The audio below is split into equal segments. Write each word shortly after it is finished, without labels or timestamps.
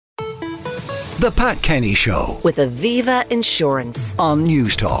The Pat Kenny Show with Aviva Insurance on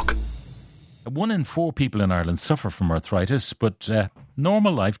News Talk. 1 in 4 people in Ireland suffer from arthritis, but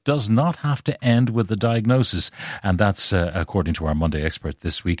normal life does not have to end with the diagnosis. And that's according to our Monday expert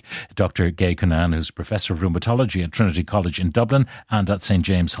this week, Dr. Gaye Cunnane, who's Professor of Rheumatology at Trinity College in Dublin and at St.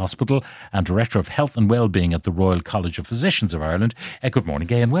 James Hospital, and Director of Health and Wellbeing at the Royal College of Physicians of Ireland. Good morning,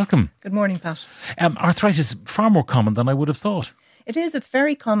 Gaye, and welcome. Good morning, Pat. Arthritis is far more common than I would have thought. It is. It's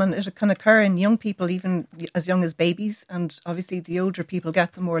very common. It can occur in young people, even as young as babies. And obviously, the older people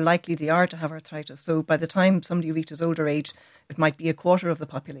get, the more likely they are to have arthritis. So by the time somebody reaches older age, it might be a quarter of the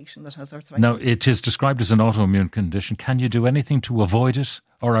population that has arthritis. Now, it is described as an autoimmune condition. Can you do anything to avoid it?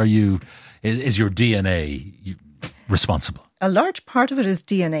 Or is your DNA responsible? A large part of it is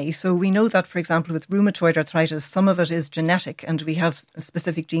DNA. So we know that, for example, with rheumatoid arthritis, some of it is genetic and we have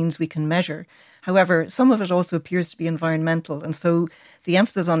specific genes we can measure. However, some of it also appears to be environmental. And so the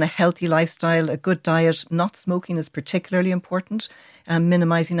emphasis on a healthy lifestyle, a good diet, not smoking is particularly important,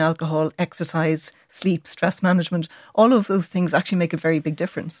 minimising alcohol, exercise, sleep, stress management, all of those things actually make a very big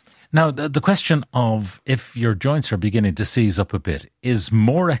difference. Now, the question of if your joints are beginning to seize up a bit, is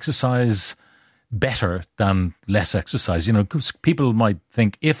more exercise better than less exercise? You know, because people might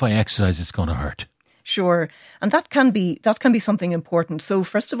think if I exercise, it's going to hurt. Sure. And that can be something important. So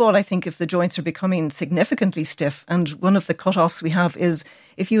first of all, I think if the joints are becoming significantly stiff, and one of the cut-offs we have is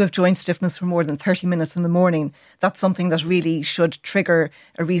if you have joint stiffness for more than 30 minutes in the morning, that's something that really should trigger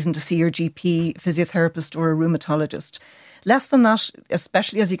a reason to see your GP, physiotherapist or a rheumatologist. Less than that,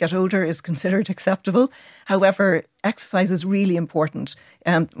 especially as you get older, is considered acceptable. However, exercise is really important.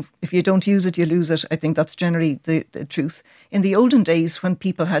 If you don't use it, you lose it. I think that's generally the truth. In the olden days, when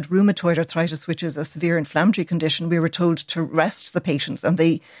people had rheumatoid arthritis, which is a severe inflammatory condition, we were told to rest the patients and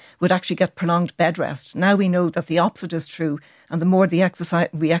they would actually get prolonged bed rest. Now we know that the opposite is true. And the more we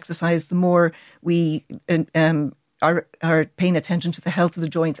exercise, the more we are paying attention to the health of the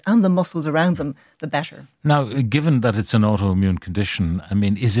joints and the muscles around them, the better. Now, given that it's an autoimmune condition, I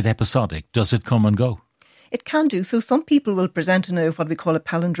mean, is it episodic? Does it come and go? It can do. So some people will present in what we call a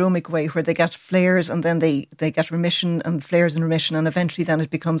palindromic way, where they get flares and then they get remission and flares and remission, and eventually then it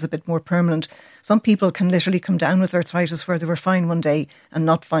becomes a bit more permanent. Some people can literally come down with arthritis where they were fine one day and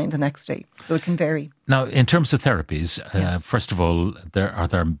not fine the next day. So it can vary. Now, in terms of therapies, yes. First of all, are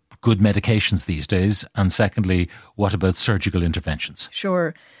there good medications these days? And secondly, what about surgical interventions?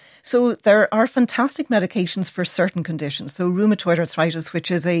 Sure. So there are fantastic medications for certain conditions. So rheumatoid arthritis, which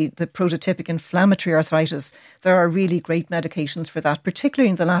is the prototypic inflammatory arthritis, there are really great medications for that.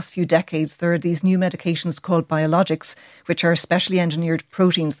 Particularly in the last few decades, there are these new medications called biologics, which are specially engineered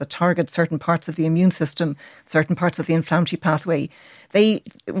proteins that target certain parts of the immune system, certain parts of the inflammatory pathway.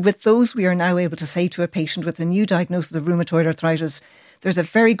 With those, we are now able to say to a patient with a new diagnosis of rheumatoid arthritis, there's a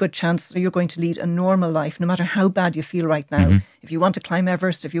very good chance that you're going to lead a normal life, no matter how bad you feel right now. Mm-hmm. If you want to climb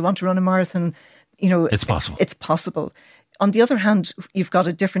Everest, if you want to run a marathon, it's possible. It's possible. On the other hand, you've got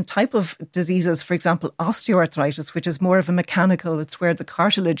a different type of diseases, for example, osteoarthritis, which is more of a mechanical. It's where the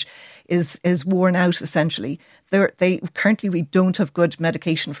cartilage is worn out, essentially. Currently, we don't have good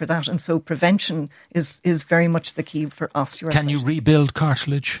medication for that. And so prevention is very much the key for osteoarthritis. Can you rebuild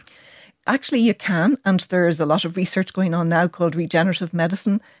cartilage? Actually, you can, and there's a lot of research going on now called regenerative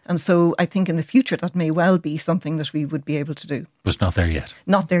medicine. And so I think in the future that may well be something that we would be able to do. But not there yet.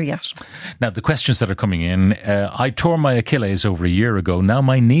 Not there yet. Now, the questions that are coming in, I tore my Achilles over a year ago. Now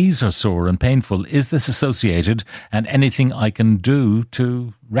my knees are sore and painful. Is this associated, and anything I can do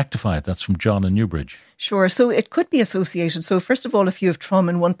to rectify it? That's from John in Newbridge. Sure. So it could be associated. So first of all, if you have trauma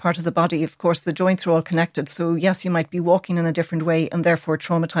in one part of the body, of course, the joints are all connected. So yes, you might be walking in a different way and therefore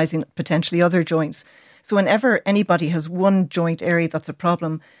traumatizing potentially other joints. So whenever anybody has one joint area that's a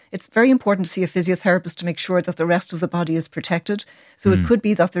problem, it's very important to see a physiotherapist to make sure that the rest of the body is protected. So it could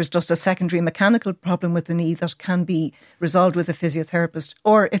be that there's just a secondary mechanical problem with the knee that can be resolved with a physiotherapist,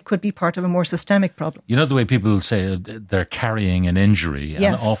 or it could be part of a more systemic problem. You know the way people say they're carrying an injury, yes.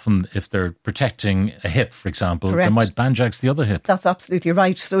 And often if they're protecting a hip, for example, Correct. They might banjax the other hip. That's absolutely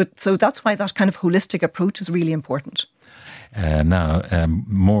right. So that's why that kind of holistic approach is really important.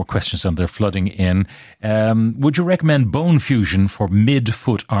 More questions and they're flooding in. Would you recommend bone fusion for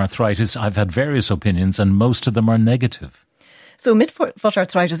mid-foot arthritis? I've had various opinions and most of them are negative. So mid-foot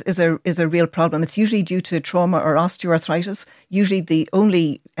arthritis is a real problem. It's usually due to trauma or osteoarthritis. Usually the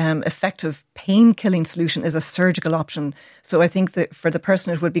only effective pain-killing solution is a surgical option. So I think that for the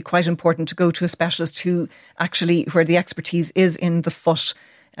person it would be quite important to go to a specialist where the expertise is in the foot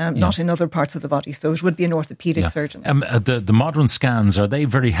not in other parts of the body. So it would be an orthopaedic surgeon. The modern scans, are they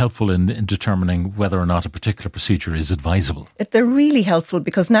very helpful in determining whether or not a particular procedure is advisable? They're really helpful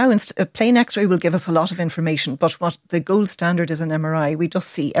because now a plain X-ray will give us a lot of information, but what the gold standard is an MRI. We just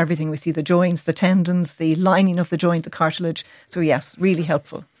see everything. We see the joints, the tendons, the lining of the joint, the cartilage. So yes, really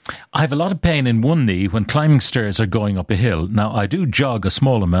helpful. I have a lot of pain in one knee when climbing stairs or going up a hill. Now, I do jog a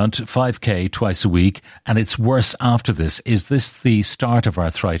small amount, 5k twice a week, and it's worse after this. Is this the start of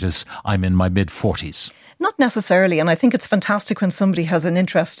arthritis? I'm in my mid-40s. Not necessarily, and I think it's fantastic when somebody has an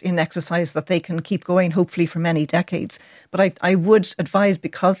interest in exercise that they can keep going, hopefully for many decades. But I would advise,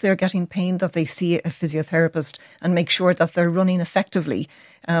 because they're getting pain, that they see a physiotherapist and make sure that they're running effectively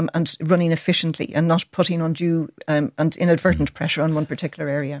and running efficiently and not putting undue and inadvertent pressure on one particular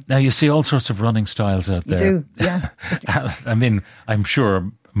area. Now, you see all sorts of running styles out there. You do, yeah. I mean, I'm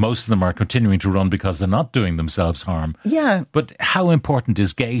sure most of them are continuing to run because they're not doing themselves harm. Yeah. But how important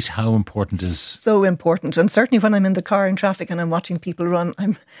is gait? How important is... So important. And certainly when I'm in the car in traffic and I'm watching people run,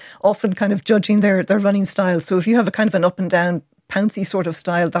 I'm often kind of judging their running style. So if you have a kind of an up and down, pouncy sort of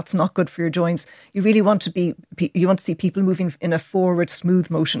style, that's not good for your joints. You really want to see people moving in a forward, smooth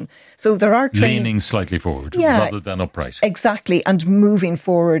motion. So there are leaning slightly forward rather than upright. Exactly, and moving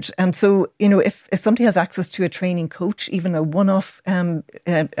forward. And so, if somebody has access to a training coach, even a one-off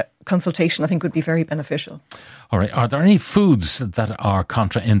consultation, I think would be very beneficial. All right. Are there any foods that are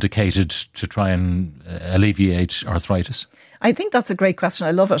contraindicated to try and alleviate arthritis? I think that's a great question.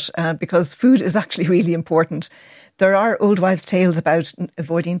 I love it because food is actually really important. There are old wives' tales about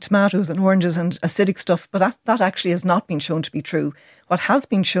avoiding tomatoes and oranges and acidic stuff, but that actually has not been shown to be true. What has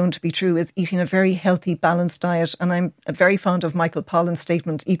been shown to be true is eating a very healthy, balanced diet. And I'm very fond of Michael Pollan's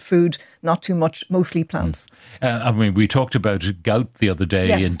statement, eat food, not too much, mostly plants. I mean, we talked about gout the other day,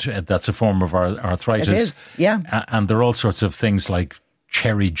 yes. And that's a form of arthritis. It is, yeah. And there are all sorts of things like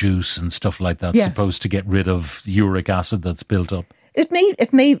cherry juice and stuff like that, supposed to get rid of uric acid that's built up. It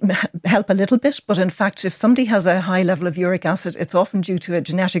may help a little bit, but in fact, if somebody has a high level of uric acid, it's often due to a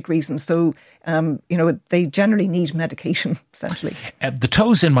genetic reason. So, they generally need medication, essentially. The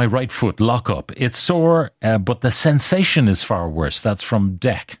toes in my right foot lock up. It's sore, but the sensation is far worse. That's from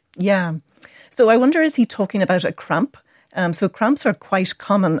Deck. Yeah. So I wonder, is he talking about a cramp? So cramps are quite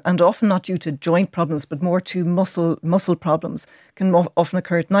common and often not due to joint problems, but more to muscle problems. Can often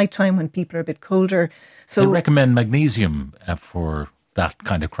occur at night time when people are a bit colder. So they recommend magnesium for that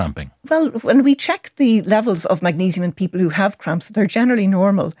kind of cramping. Well, when we check the levels of magnesium in people who have cramps, they're generally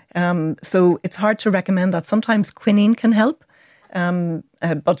normal. So it's hard to recommend that. Sometimes quinine can help.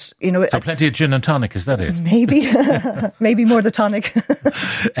 But so plenty of gin and tonic, is that it? Maybe maybe more the tonic.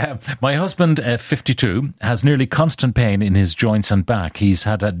 My husband, 52, has nearly constant pain in his joints and back. He's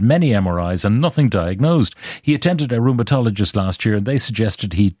had many MRIs and nothing diagnosed. He attended a rheumatologist last year and they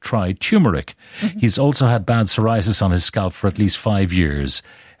suggested he try turmeric. Mm-hmm. He's also had bad psoriasis on his scalp for at least 5 years.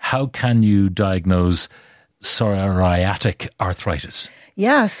 How can you diagnose psoriatic arthritis?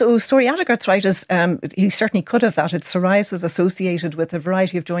 Yeah, so psoriatic arthritis, he certainly could have that. It's psoriasis associated with a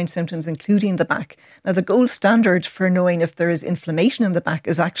variety of joint symptoms, including the back. Now, the gold standard for knowing if there is inflammation in the back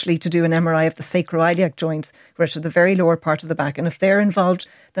is actually to do an MRI of the sacroiliac joints, which are the very lower part of the back. And if they're involved,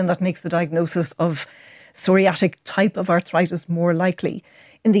 then that makes the diagnosis of psoriatic type of arthritis more likely.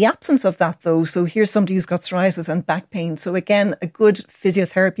 In the absence of that, though, so here's somebody who's got psoriasis and back pain. So again, a good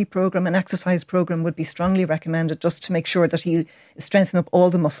physiotherapy program, an exercise program would be strongly recommended just to make sure that he is strengthening up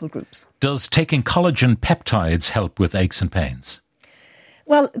all the muscle groups. Does taking collagen peptides help with aches and pains?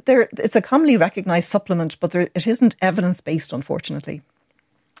 Well, it's a commonly recognised supplement, but it isn't evidence-based, unfortunately.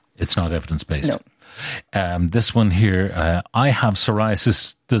 It's not evidence-based? No. This one here, I have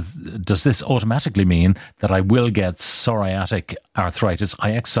psoriasis. Does this automatically mean that I will get psoriatic arthritis?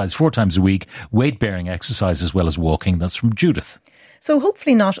 I exercise 4 times a week, weight-bearing exercise as well as walking. That's from Judith. So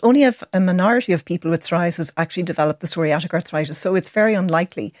hopefully not. Only a minority of people with psoriasis actually develop the psoriatic arthritis, so it's very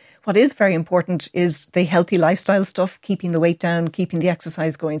unlikely. What is very important is the healthy lifestyle stuff, keeping the weight down, keeping the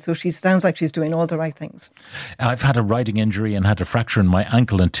exercise going. So she sounds like she's doing all the right things. I've had a riding injury and had a fracture in my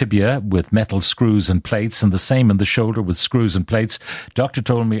ankle and tibia with metal screws and plates, and the same in the shoulder with screws and plates. Doctor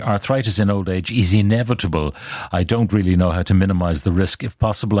told me arthritis in old age is inevitable. I don't really know how to minimise the risk. If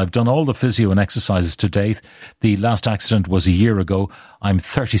possible, I've done all the physio and exercises to date. The last accident was a year ago. I'm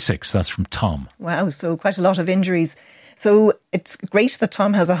 36. That's from Tom. Wow, so quite a lot of injuries. So it's great that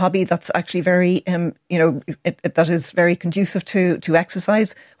Tom has a hobby that's actually very, that is very conducive to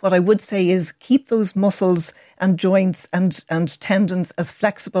exercise. What I would say is keep those muscles and joints and tendons as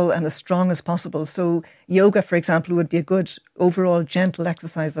flexible and as strong as possible. So yoga, for example, would be a good overall gentle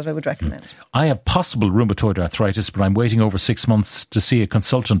exercise that I would recommend. I have possible rheumatoid arthritis, but I'm waiting over 6 months to see a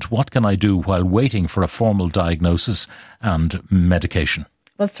consultant. What can I do while waiting for a formal diagnosis and medication?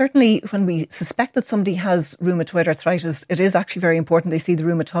 Well, certainly when we suspect that somebody has rheumatoid arthritis, it is actually very important they see the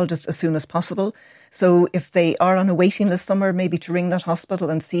rheumatologist as soon as possible. So if they are on a waiting list somewhere, maybe to ring that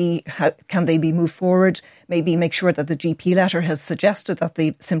hospital and see how can they be moved forward, maybe make sure that the GP letter has suggested that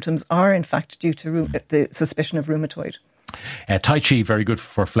the symptoms are in fact due to the suspicion of rheumatoid. Tai Chi, very good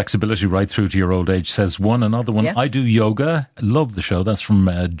for flexibility right through to your old age, says one. Another one, yes. I do yoga. Love the show. That's from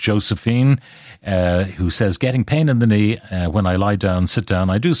Josephine, who says, getting pain in the knee when I lie down, sit down.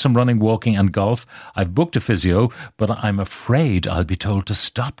 I do some running, walking and golf. I've booked a physio, but I'm afraid I'll be told to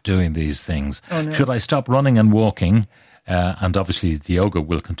stop doing these things. Oh, no. Should I stop running and walking? And obviously the yoga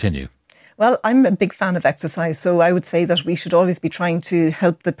will continue. Well, I'm a big fan of exercise, so I would say that we should always be trying to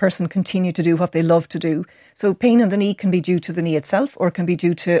help the person continue to do what they love to do. So pain in the knee can be due to the knee itself or can be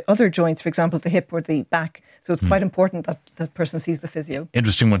due to other joints, for example, the hip or the back. So it's quite important that that person sees the physio.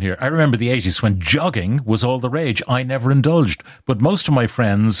 Interesting one here. I remember the 80s when jogging was all the rage. I never indulged, but most of my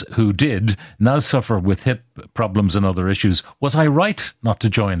friends who did now suffer with hip problems and other issues. Was I right not to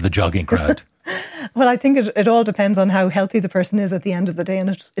join the jogging crowd? Well, I think it all depends on how healthy the person is at the end of the day. And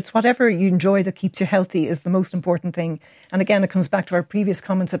it's whatever you enjoy that keeps you healthy is the most important thing. And again, it comes back to our previous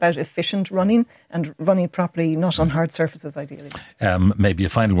comments about efficient running and running properly, not on hard surfaces, ideally. Maybe a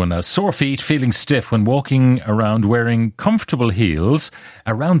final one. Sore feet, feeling stiff when walking around wearing comfortable heels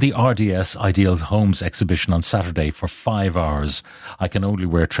around the RDS Ideal Homes exhibition on Saturday for 5 hours. I can only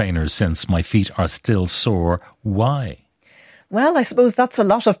wear trainers since my feet are still sore. Why? Well, I suppose that's a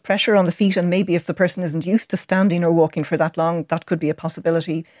lot of pressure on the feet, and maybe if the person isn't used to standing or walking for that long, that could be a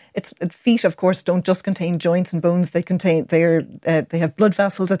possibility. Feet, of course, don't just contain joints and bones; they have blood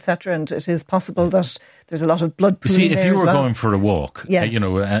vessels, etc. And it is possible that there's a lot of blood pooling. See, if you were going for a walk, yes.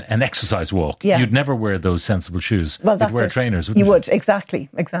 An exercise walk, you'd never wear those sensible shoes. Well, you'd wear trainers, wouldn't you? You would, exactly.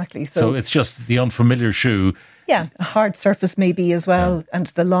 So it's just the unfamiliar shoe. Yeah, a hard surface maybe as well, and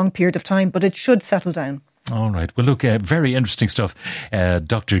the long period of time, but it should settle down. All right. Well, look, very interesting stuff.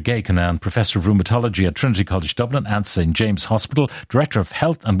 Dr. Gaye Cunnane, Professor of Rheumatology at Trinity College Dublin and St. James Hospital, Director of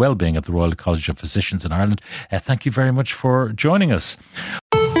Health and Wellbeing at the Royal College of Physicians in Ireland. Thank you very much for joining us.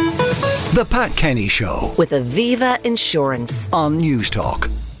 The Pat Kenny Show with Aviva Insurance on News Talk.